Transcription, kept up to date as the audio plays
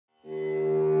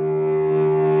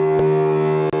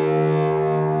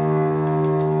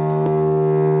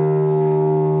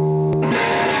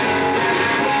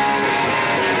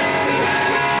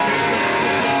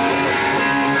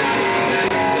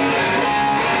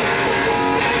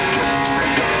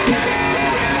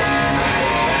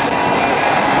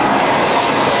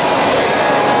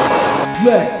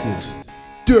LEX'S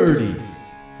Dirty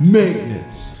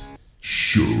Maintenance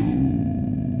Show.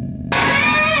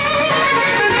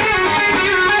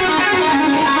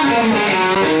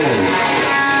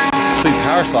 Sweet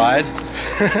power slide.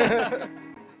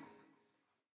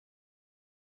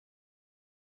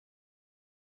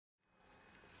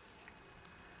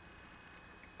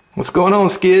 What's going on,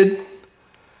 Skid?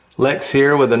 Lex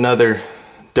here with another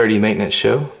Dirty Maintenance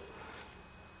Show.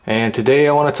 And today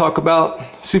I want to talk about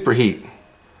superheat.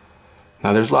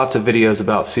 Now there's lots of videos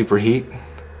about superheat,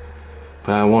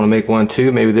 but I want to make one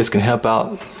too. Maybe this can help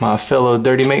out my fellow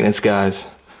dirty maintenance guys.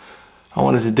 I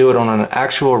wanted to do it on an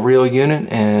actual real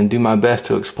unit and do my best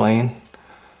to explain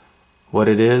what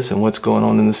it is and what's going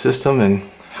on in the system and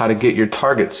how to get your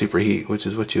target superheat, which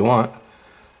is what you want.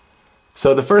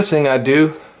 So the first thing I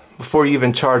do before you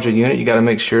even charge a unit, you got to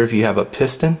make sure if you have a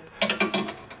piston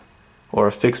or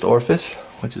a fixed orifice,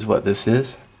 which is what this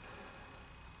is.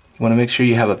 You want to make sure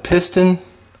you have a piston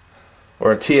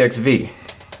or a TXV.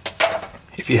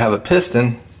 If you have a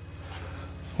piston,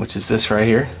 which is this right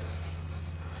here,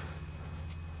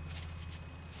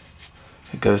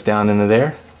 it goes down into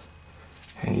there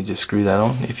and you just screw that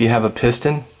on. If you have a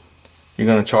piston, you're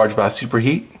going to charge by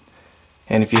superheat,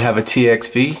 and if you have a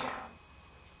TXV,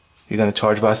 you're going to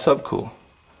charge by subcool.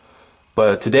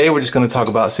 But today we're just going to talk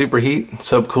about superheat.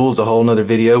 Subcool is a whole nother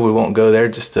video. We won't go there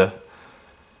just to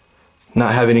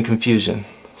not have any confusion.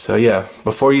 So yeah,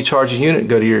 before you charge a unit,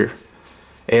 go to your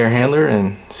air handler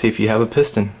and see if you have a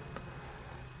piston.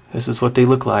 This is what they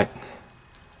look like.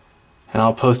 And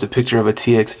I'll post a picture of a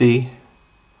TXV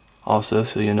also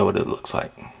so you know what it looks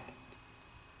like.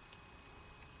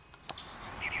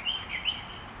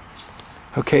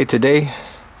 Okay, today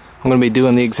I'm going to be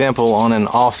doing the example on an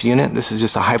off unit. This is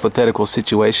just a hypothetical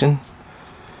situation.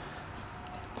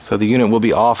 So the unit will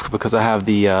be off because I have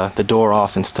the door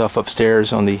off and stuff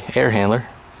upstairs on the air handler.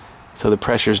 So the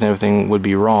pressures and everything would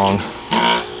be wrong.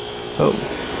 Oh,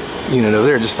 unit over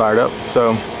there just fired up.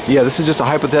 So yeah, this is just a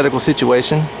hypothetical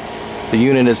situation. The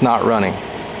unit is not running.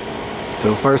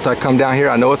 So first I come down here.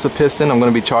 I know it's a piston. I'm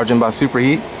going to be charging by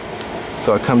superheat.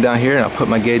 So I come down here and I put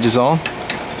my gauges on.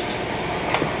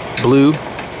 Blue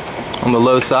on the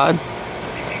low side,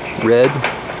 red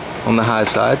on the high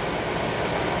side.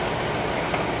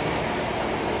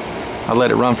 I let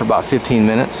it run for about 15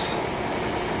 minutes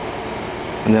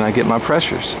and then I get my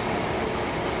pressures.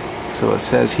 So it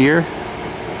says here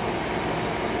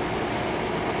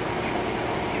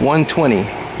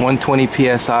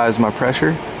 120 psi is my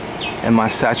pressure and my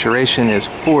saturation is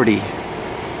 40.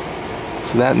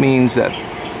 So that means that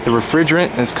the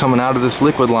refrigerant is coming out of this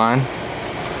liquid line,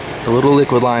 the little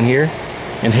liquid line here,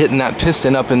 and hitting that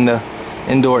piston up in the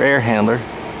indoor air handler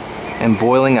and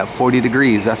boiling at 40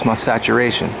 degrees. That's my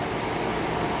saturation.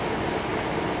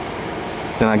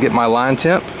 Then I get my line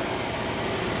temp.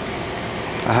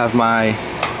 I have my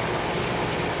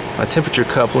temperature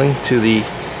coupling to the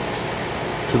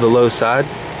low side,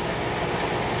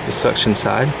 the suction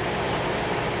side.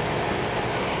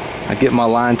 I get my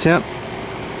line temp.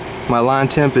 My line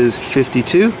temp is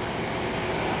 52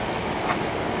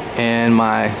 and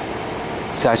my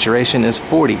saturation is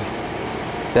 40.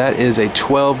 That is a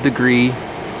 12-degree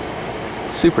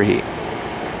superheat.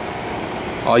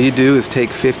 All you do is take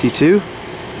 52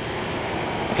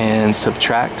 and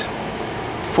subtract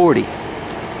 40.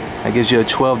 That gives you a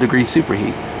 12-degree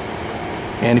superheat.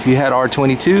 And if you had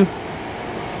R-22,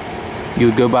 you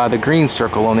would go by the green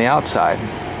circle on the outside.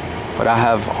 But I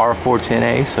have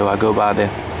R-410A, so I go by the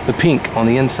pink on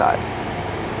the inside.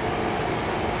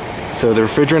 So the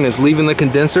refrigerant is leaving the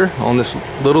condenser on this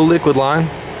little liquid line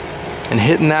and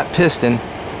hitting that piston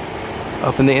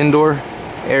up in the indoor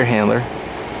air handler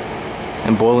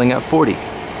and boiling at 40.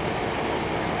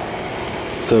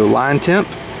 So line temp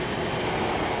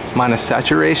minus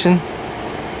saturation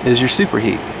is your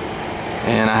superheat.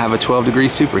 And I have a 12-degree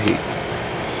superheat.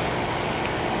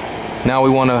 Now we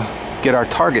want to get our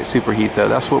target superheat though.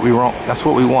 That's what we want.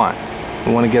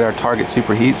 We want to get our target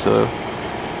superheat so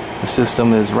the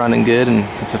system is running good and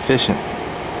it's efficient.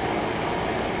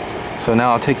 So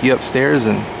now I'll take you upstairs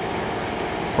and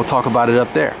we'll talk about it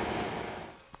up there.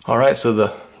 Alright, so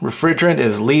the refrigerant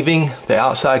is leaving the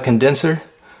outside condenser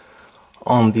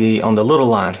on the little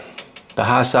line, the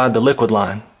high side, the liquid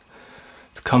line.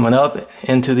 It's coming up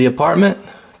into the apartment,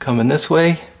 coming this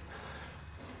way.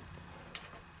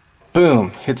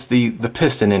 Boom, hits the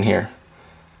piston in here.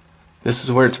 This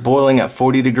is where it's boiling at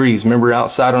 40 degrees. Remember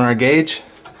outside on our gauge?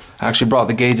 I actually brought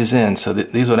the gauges in, so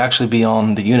these would actually be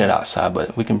on the unit outside,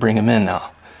 but we can bring them in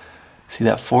now. See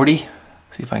that 40?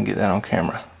 See if I can get that on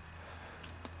camera.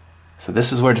 So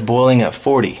this is where it's boiling at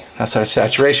 40. That's our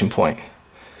saturation point.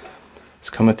 It's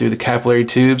coming through the capillary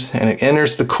tubes, and it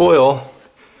enters the coil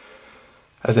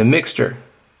as a mixture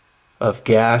of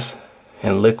gas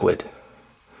and liquid.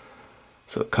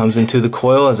 So it comes into the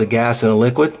coil as a gas and a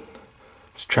liquid.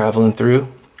 It's traveling through,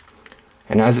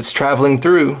 and as it's traveling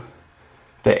through,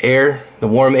 the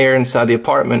warm air inside the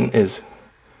apartment is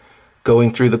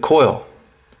going through the coil,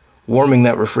 warming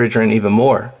that refrigerant even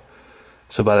more.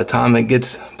 So by the time it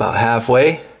gets about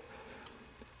halfway,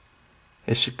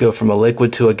 it should go from a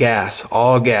liquid to a gas,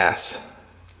 all gas.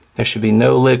 There should be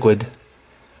no liquid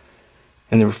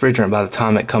in the refrigerant by the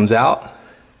time it comes out.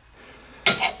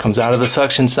 Comes out of the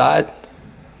suction side,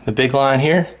 the big line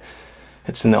here,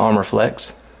 it's in the armor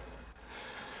flex.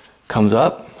 Comes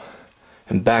up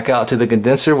and back out to the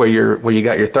condenser where you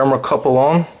got your thermocouple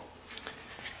on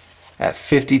at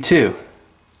 52.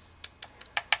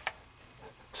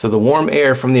 So the warm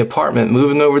air from the apartment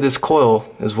moving over this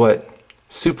coil is what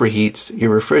superheats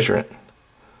your refrigerant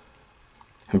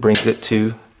and brings it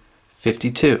to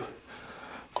 52.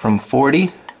 From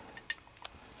 40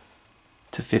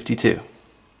 to 52.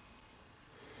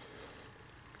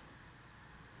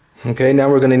 Okay, now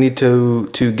we're going to need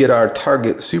to get our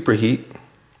target superheat.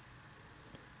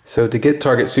 So to get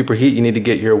target superheat, you need to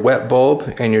get your wet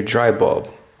bulb and your dry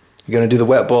bulb. You're going to do the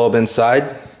wet bulb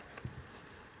inside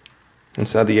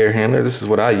the air handler. This is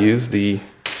what I use, the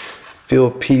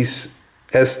Field Piece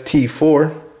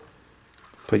ST4.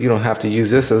 But you don't have to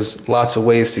use this. There's lots of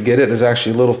ways to get it. There's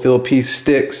actually little Field Piece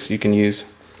sticks you can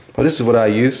use. But this is what I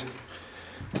use.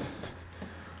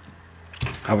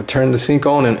 I would turn the sink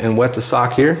on and wet the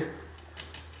sock here.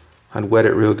 I'd wet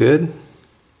it real good.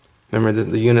 Remember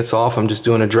that the unit's off. I'm just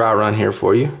doing a dry run here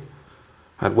for you.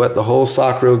 I'd wet the whole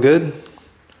sock real good.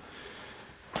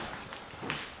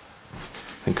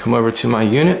 Then come over to my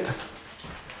unit.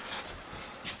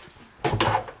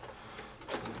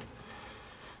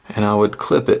 And I would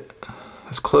clip it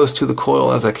as close to the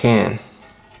coil as I can.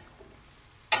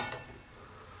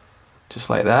 Just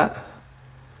like that.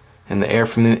 And the air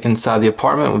from the inside the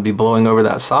apartment would be blowing over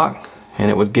that sock,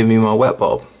 and it would give me my wet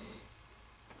bulb.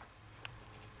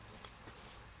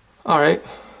 Alright,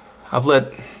 I've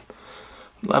let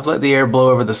the air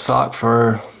blow over the sock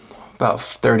for about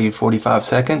 30 to 45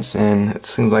 seconds, and it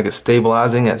seems like it's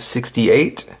stabilizing at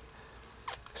 68.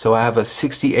 So I have a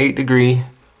 68 degree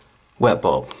wet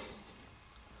bulb.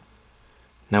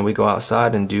 Now we go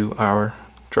outside and do our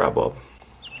dry bulb.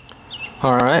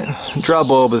 Alright, dry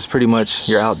bulb is pretty much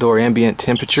your outdoor ambient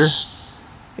temperature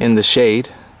in the shade.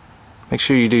 Make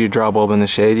sure you do your dry bulb in the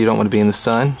shade. You don't want to be in the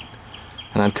sun.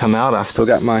 And I'd come out, I still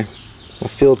got my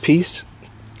Field Piece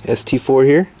ST4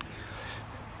 here.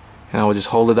 And I would just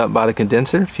hold it up by the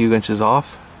condenser, a few inches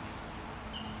off.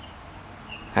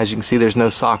 As you can see, there's no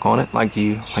sock on it like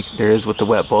there is with the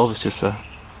wet bulb. It's just a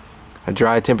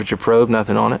dry temperature probe,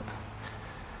 nothing on it.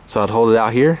 So I'd hold it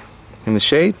out here in the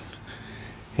shade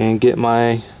and get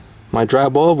my dry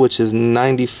bulb, which is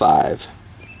 95.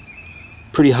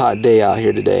 Pretty hot day out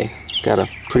here today. Got a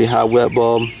pretty high wet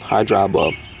bulb, high dry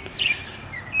bulb.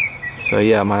 So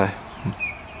yeah, my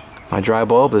dry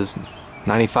bulb is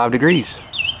 95 degrees.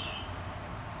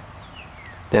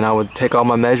 Then I would take all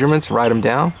my measurements, write them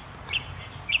down,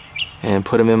 and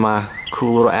put them in my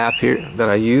cool little app here that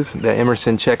I use, the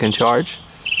Emerson Check and Charge.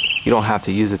 You don't have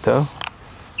to use it though.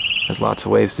 There's lots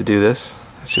of ways to do this.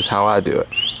 That's just how I do it.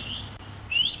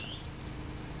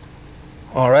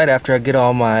 Alright, after I get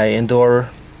all my indoor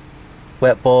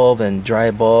wet bulb and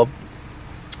dry bulb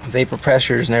vapor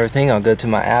pressures and everything, I'll go to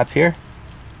my app here.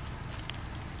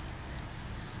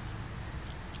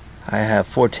 I have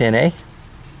R-410A.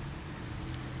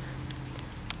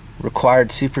 Required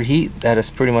superheat, that is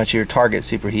pretty much your target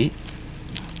superheat.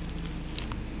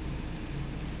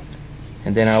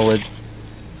 And then I would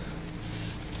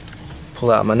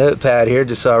pull out my notepad here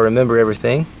just so I remember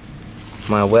everything.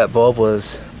 My wet bulb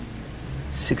was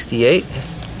 68.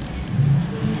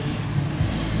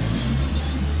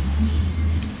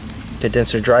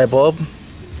 Condenser dry bulb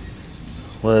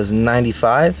was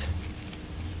 95.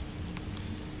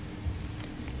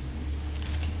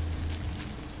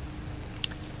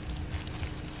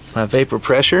 My vapor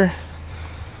pressure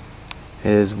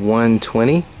is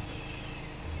 120.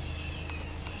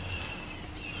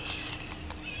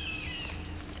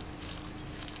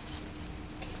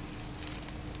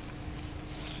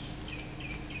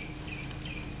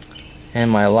 And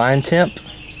my line temp,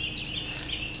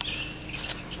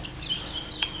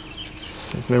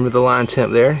 remember the line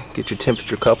temp there, get your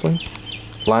temperature coupling.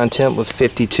 Line temp was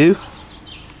 52.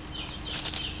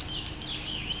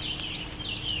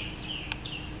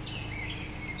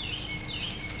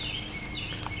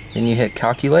 Then you hit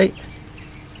calculate.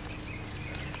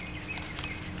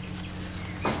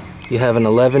 you have an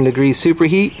 11-degree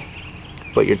superheat,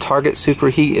 but your target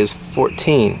superheat is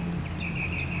 14.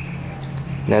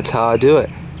 And that's how I do it.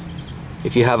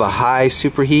 If you have a high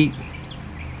superheat,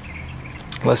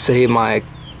 let's say my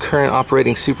current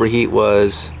operating superheat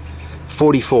was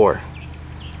 44.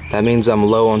 That means I'm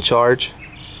low on charge,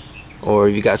 or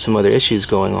you got some other issues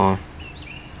going on.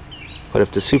 But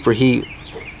if the superheat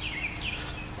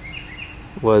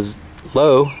was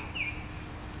low,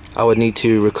 I would need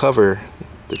to recover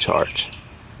the charge.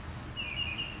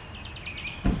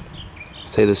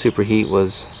 Say the superheat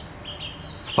was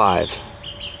 5.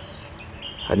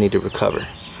 I need to recover.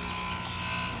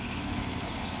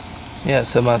 Yeah,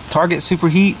 so my target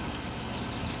superheat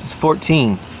is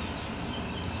 14.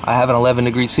 I have an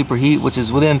 11-degree superheat, which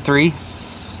is within 3.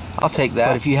 I'll take that.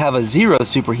 But if you have a 0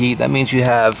 superheat, that means you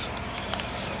have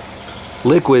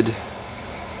liquid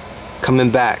coming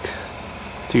back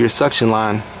through your suction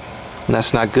line, and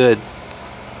that's not good.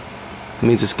 It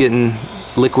means it's getting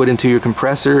liquid into your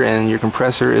compressor, and your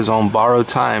compressor is on borrowed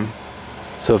time.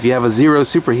 So if you have a 0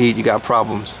 superheat, you got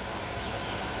problems.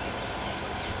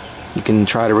 You can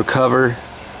try to recover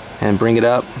and bring it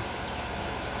up,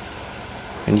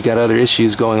 and you got other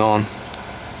issues going on.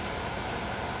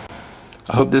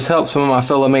 I hope this helps some of my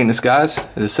fellow maintenance guys.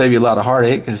 It'll save you a lot of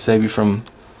heartache. It'll save you from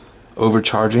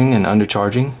overcharging and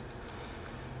undercharging,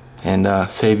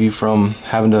 and save you from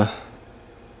having to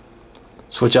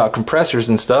switch out compressors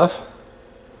and stuff.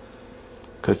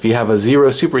 Because if you have a 0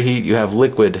 superheat, you have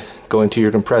liquid going to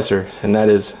your compressor, and that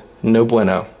is no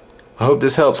bueno. I hope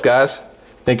this helps, guys.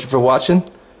 Thank you for watching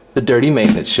The Dirty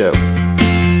Maintenance Show.